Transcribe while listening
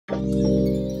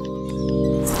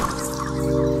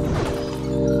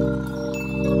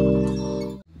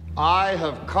I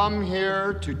have come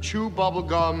here to chew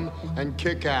bubblegum and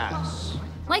kick ass.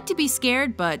 Like to be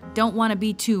scared, but don't want to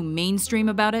be too mainstream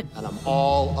about it? And I'm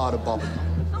all out of bubblegum.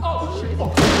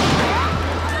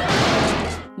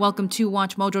 Welcome to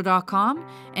WatchMojo.com,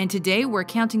 and today we're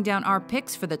counting down our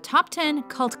picks for the top 10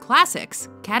 cult classics,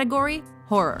 category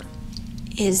horror.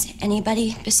 Is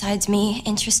anybody besides me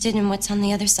interested in what's on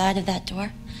the other side of that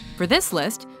door? For this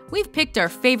list, we've picked our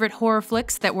favorite horror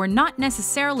flicks that were not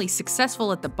necessarily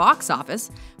successful at the box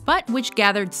office, but which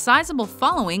gathered sizable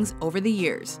followings over the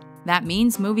years. That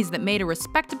means movies that made a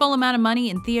respectable amount of money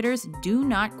in theaters do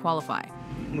not qualify.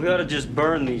 We ought to just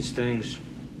burn these things.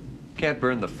 Can't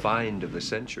burn the find of the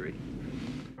century.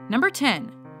 Number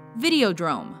 10,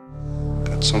 Videodrome.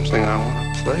 Got something I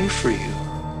want to play for you.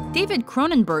 David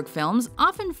Cronenberg films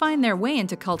often find their way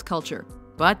into cult culture,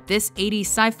 but this 80s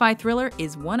sci-fi thriller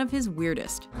is one of his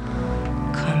weirdest.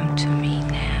 Come to me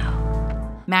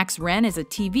now. Max Wren is a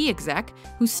TV exec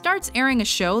who starts airing a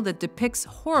show that depicts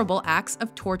horrible acts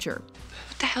of torture.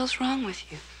 What the hell's wrong with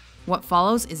you? What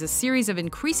follows is a series of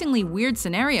increasingly weird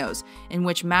scenarios in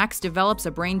which Max develops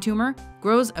a brain tumor,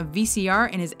 grows a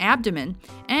VCR in his abdomen,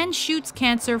 and shoots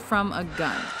cancer from a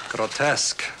gun.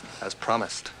 Grotesque, as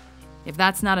promised. If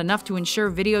that's not enough to ensure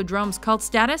Videodrome's cult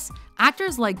status,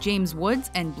 actors like James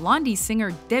Woods and Blondie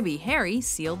singer Debbie Harry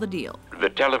seal the deal. The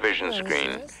television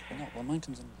screen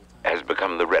has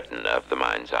become the retina of the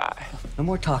mind's eye. No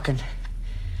more talking.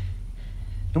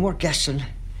 No more guessing.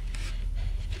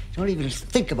 Don't even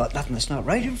think about nothing that's not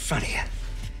right in front of you.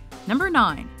 Number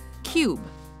 9, Cube.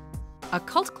 A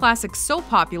cult classic so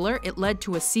popular it led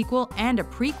to a sequel and a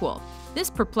prequel. This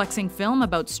perplexing film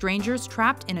about strangers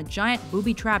trapped in a giant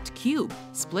booby-trapped cube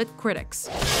split critics.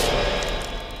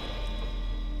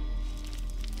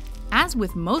 As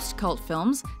with most cult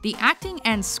films, the acting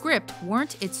and script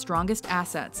weren't its strongest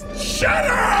assets. Shut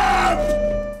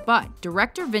up! But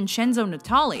director Vincenzo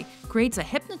Natali creates a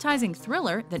hypnotizing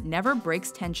thriller that never breaks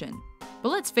tension. But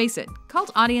let's face it,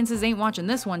 cult audiences ain't watching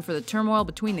this one for the turmoil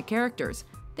between the characters.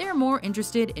 They're more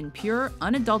interested in pure,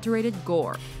 unadulterated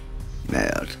gore.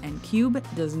 Mad. And Cube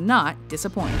does not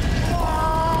disappoint.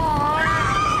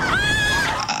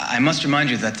 I must remind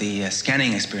you that the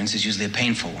scanning experience is usually a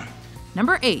painful one.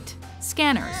 Number 8,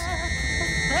 Scanners.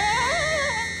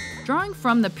 Drawing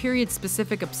from the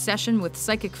period-specific obsession with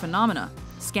psychic phenomena,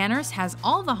 Scanners has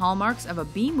all the hallmarks of a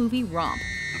B-movie romp.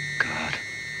 Oh, God.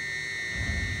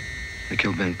 They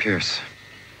killed Ben Pierce.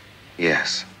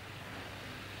 Yes.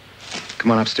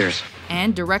 Come on upstairs.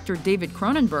 And director David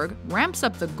Cronenberg ramps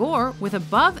up the gore with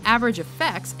above-average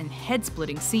effects and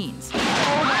head-splitting scenes.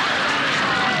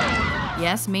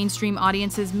 Yes, mainstream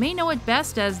audiences may know it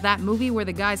best as that movie where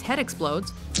the guy's head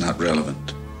explodes. Not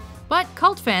relevant. But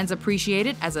cult fans appreciate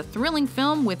it as a thrilling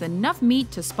film with enough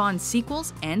meat to spawn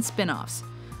sequels and spin-offs.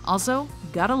 Also,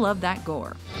 gotta love that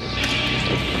gore.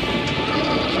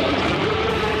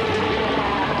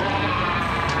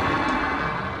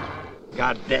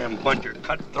 Goddamn bunch of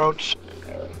cutthroats.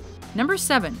 Number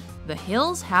 7, The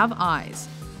Hills Have Eyes.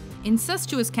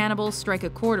 Incestuous cannibals strike a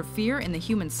chord of fear in the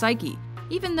human psyche,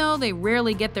 even though they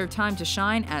rarely get their time to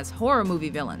shine as horror movie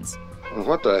villains.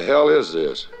 What the hell is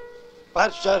this?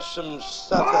 That's just some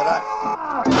stuff that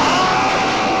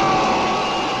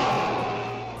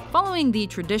Following the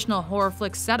traditional horror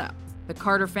flick setup, the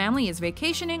Carter family is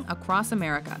vacationing across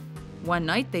America. One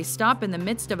night, they stop in the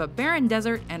midst of a barren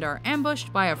desert and are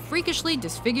ambushed by a freakishly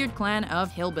disfigured clan of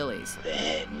hillbillies.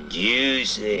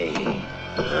 juicy.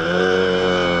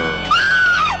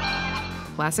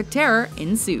 Classic terror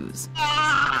ensues.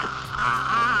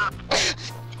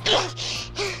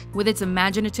 With its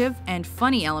imaginative and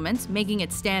funny elements making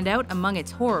it stand out among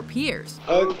its horror peers.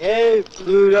 Okay,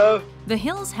 Pluto. The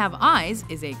Hills Have Eyes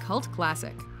is a cult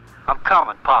classic. I'm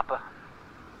coming, Papa.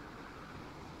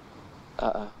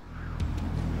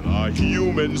 The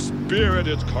human spirit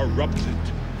is corrupted.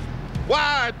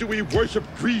 Why do we worship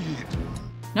greed?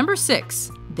 Number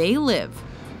 6, They Live.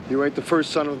 You ain't the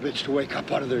first son of a bitch to wake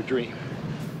up out of their dream.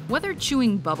 Whether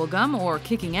chewing bubblegum or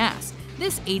kicking ass,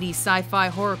 this 80s sci-fi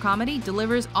horror comedy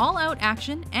delivers all-out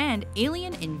action and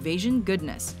alien invasion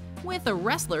goodness, with a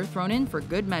wrestler thrown in for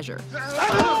good measure.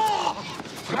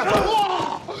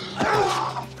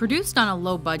 Produced on a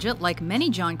low budget like many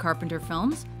John Carpenter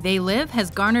films, They Live has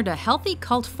garnered a healthy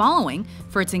cult following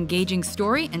for its engaging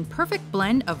story and perfect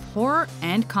blend of horror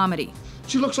and comedy.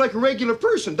 She looks like a regular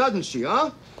person, doesn't she, huh?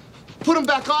 Put him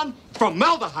back on,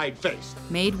 formaldehyde face.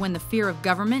 Made when the fear of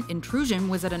government intrusion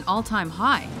was at an all-time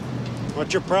high.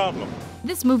 What's your problem?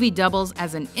 This movie doubles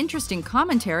as an interesting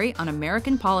commentary on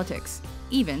American politics,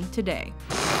 even today.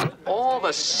 All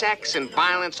the sex and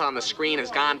violence on the screen has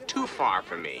gone too far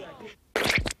for me.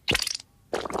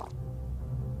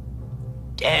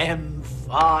 damn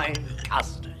fine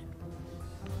custard.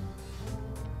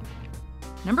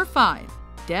 Number 5.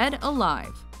 Dead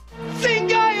Alive.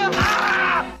 Think I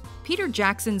am... Peter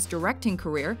Jackson's directing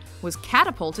career was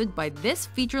catapulted by this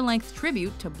feature-length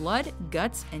tribute to blood,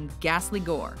 guts, and ghastly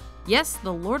gore. Yes,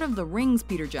 the Lord of the Rings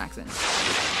Peter Jackson.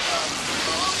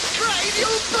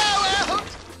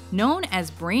 Known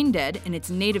as Brain Dead in its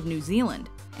native New Zealand,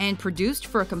 and produced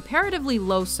for a comparatively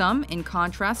low sum in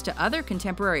contrast to other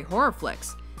contemporary horror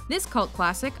flicks, this cult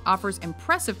classic offers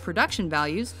impressive production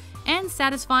values and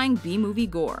satisfying B-movie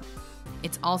gore.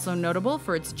 It's also notable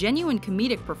for its genuine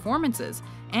comedic performances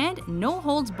and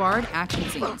no-holds-barred action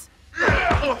scenes.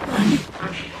 I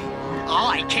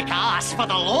kick ass for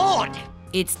the Lord!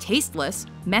 It's tasteless,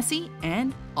 messy,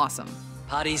 and awesome.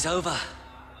 Party's over.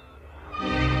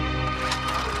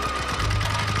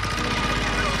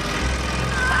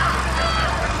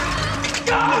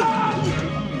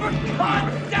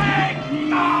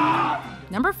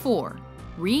 Number 4.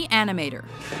 Re-Animator.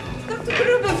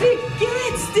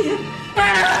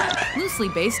 Loosely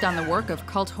based on the work of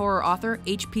cult horror author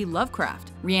H.P.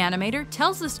 Lovecraft, Re-Animator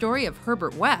tells the story of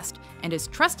Herbert West and his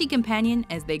trusty companion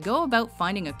as they go about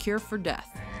finding a cure for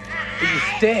death. He's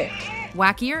dead.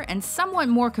 Wackier and somewhat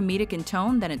more comedic in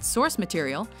tone than its source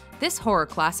material, this horror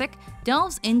classic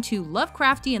delves into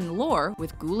Lovecraftian lore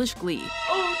with ghoulish glee.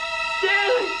 Oh,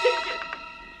 damn!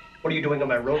 What are you doing on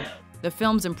my rope? The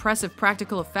film's impressive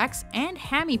practical effects and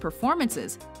hammy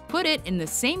performances put it in the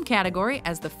same category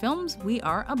as the films we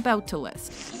are about to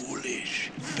list.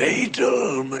 Foolish,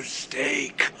 fatal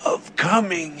mistake of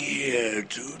coming here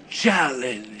to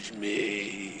challenge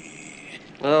me.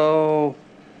 Oh,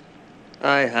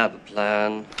 I have a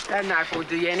plan. That knife won't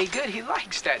do you any good. He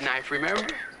likes that knife, remember?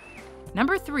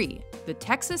 Number 3. The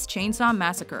Texas Chainsaw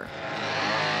Massacre.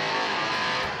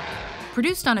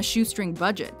 Produced on a shoestring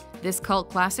budget, this cult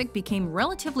classic became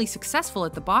relatively successful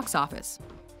at the box office.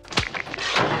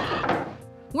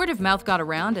 Word of mouth got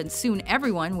around, and soon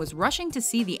everyone was rushing to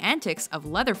see the antics of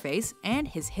Leatherface and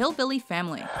his hillbilly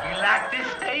family. You like this,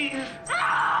 Dave?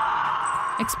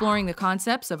 Exploring the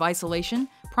concepts of isolation,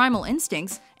 primal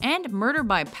instincts, and murder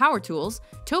by power tools,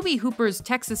 Tobe Hooper's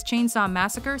Texas Chainsaw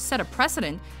Massacre set a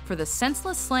precedent for the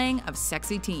senseless slaying of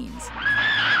sexy teens.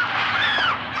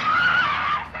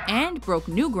 And broke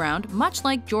new ground, much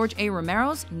like George A.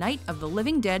 Romero's Night of the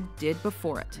Living Dead did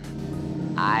before it.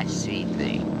 I see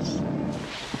things.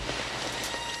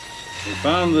 We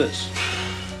found this.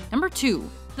 Number 2.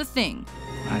 The Thing.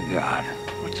 My God,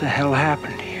 what the hell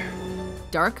happened here?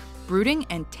 Dark, brooding,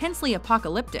 and tensely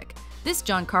apocalyptic, this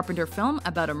John Carpenter film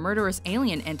about a murderous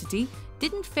alien entity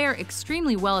didn't fare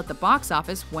extremely well at the box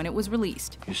office when it was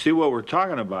released. You see, what we're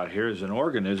talking about here is an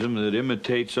organism that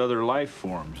imitates other life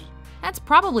forms. That's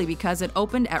probably because it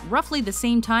opened at roughly the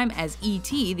same time as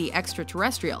E.T. the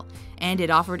Extraterrestrial, and it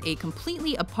offered a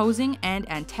completely opposing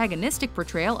and antagonistic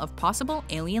portrayal of possible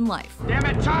alien life. Damn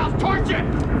it, child torture!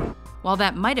 While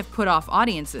that might have put off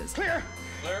audiences, Clear.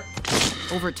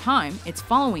 over time, its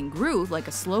following grew like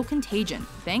a slow contagion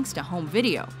thanks to home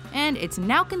video, and it's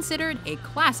now considered a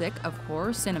classic of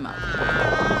horror cinema.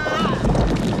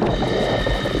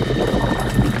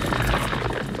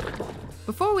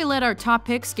 Before we let our top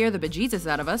picks scare the bejesus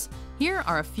out of us, here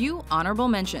are a few honorable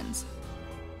mentions.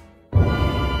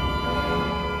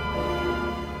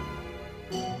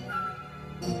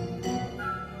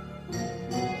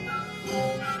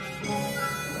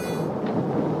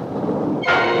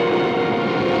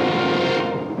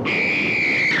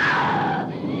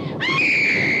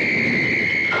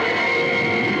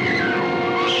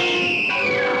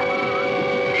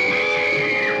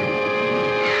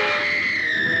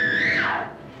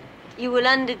 You will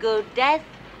undergo death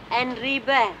and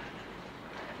rebirth.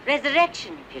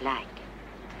 Resurrection, if you like.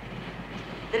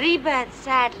 The rebirth,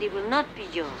 sadly, will not be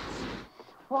yours.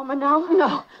 Woman, now?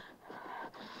 No.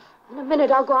 In a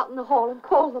minute, I'll go out in the hall and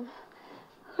call them.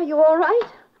 Are you all right?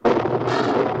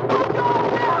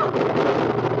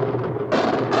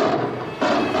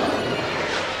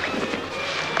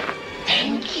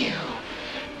 Thank you.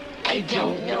 I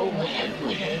don't know what I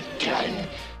would have done.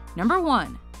 Number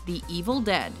 1. The Evil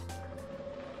Dead.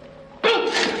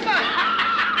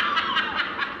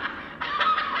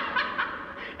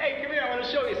 Hey, come here, I want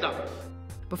to show you something.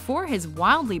 Before his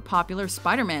wildly popular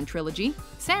Spider-Man trilogy,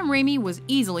 Sam Raimi was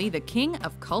easily the king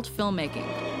of cult filmmaking.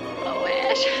 Oh,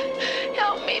 Ash,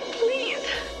 help me, please.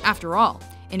 After all,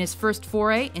 in his first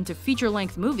foray into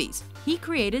feature-length movies, he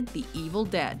created The Evil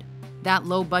Dead. That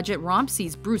low-budget romp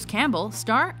sees Bruce Campbell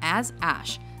star as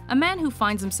Ash, a man who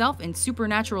finds himself in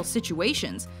supernatural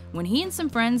situations when he and some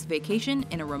friends vacation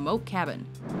in a remote cabin.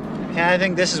 Yeah, I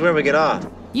think this is where we get off.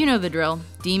 You know the drill.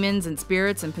 Demons and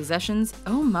spirits and possessions.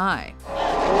 Oh my.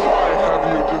 Why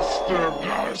have you disturbed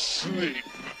our sleep?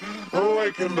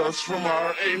 Awakened us from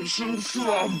our ancient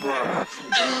slumber.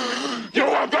 You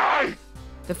will die!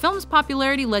 The film's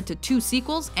popularity led to 2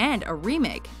 sequels and a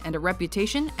remake, and a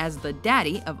reputation as the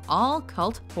daddy of all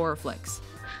cult horror flicks.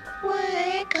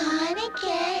 We're gonna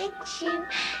get you,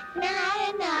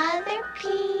 not another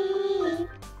peep.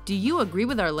 Do you agree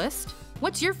with our list?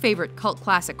 What's your favorite cult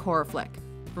classic horror flick?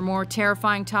 For more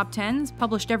terrifying top 10s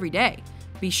published every day,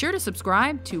 be sure to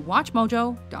subscribe to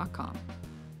WatchMojo.com.